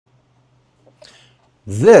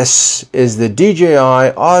This is the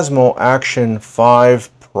DJI Osmo Action 5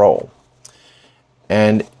 Pro,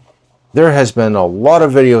 and there has been a lot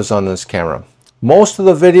of videos on this camera. Most of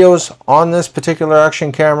the videos on this particular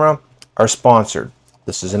action camera are sponsored.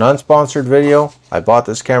 This is an unsponsored video. I bought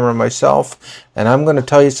this camera myself, and I'm going to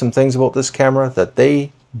tell you some things about this camera that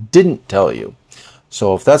they didn't tell you.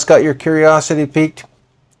 So if that's got your curiosity piqued,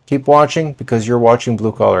 keep watching, because you're watching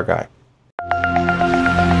Blue Collar Guy.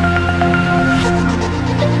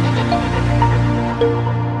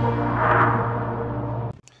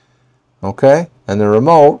 Okay, and the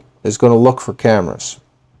remote is going to look for cameras.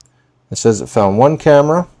 It says it found one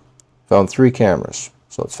camera, found three cameras.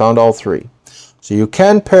 So it's found all three. So you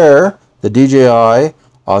can pair the DJI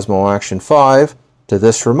Osmo Action 5 to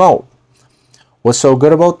this remote. What's so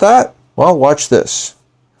good about that? Well, watch this.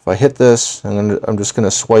 If I hit this, I'm just going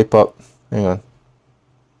to swipe up. Hang on.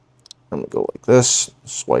 I'm going to go like this,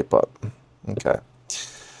 swipe up. Okay.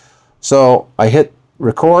 So I hit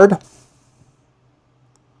record,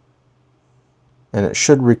 and it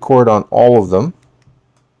should record on all of them.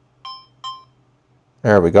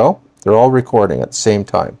 There we go. They're all recording at the same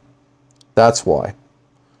time. That's why.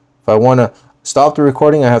 If I want to stop the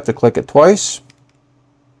recording, I have to click it twice.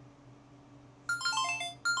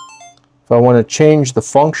 If I want to change the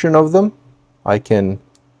function of them, I can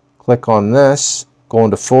click on this, go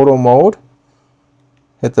into photo mode,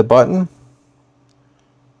 hit the button.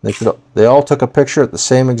 They all took a picture at the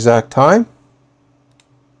same exact time.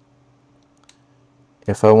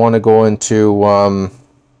 If I want to go into,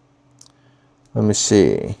 let me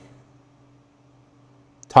see,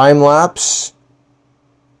 time lapse,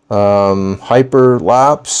 hyper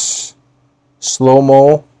lapse,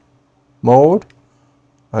 slow-mo mode,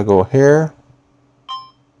 I go here.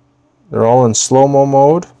 They're all in slow-mo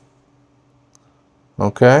mode.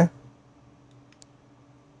 Okay.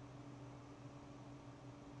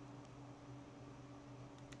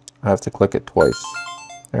 I have to click it twice.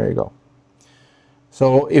 There you go.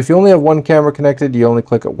 So if you only have one camera connected, you only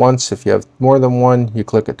click it once. If you have more than one, you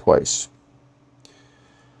click it twice.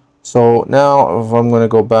 So now if I'm going to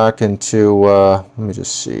go back into, let me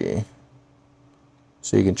just see.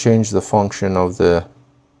 So you can change the function of the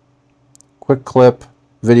quick clip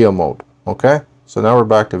video mode. Okay, so now we're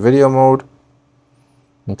back to video mode.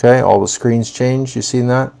 Okay, all the screens change. You seen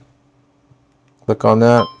that? Click on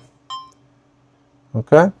that.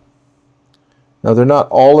 Okay. Now they're not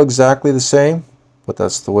all exactly the same, but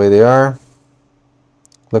that's the way they are.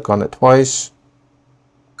 Click on it twice.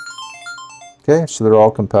 Okay, so they're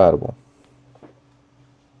all compatible. I'm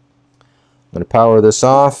going to power this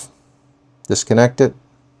off, disconnect it.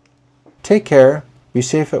 Take care, be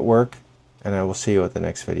safe at work, and I will see you at the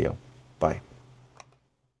next video.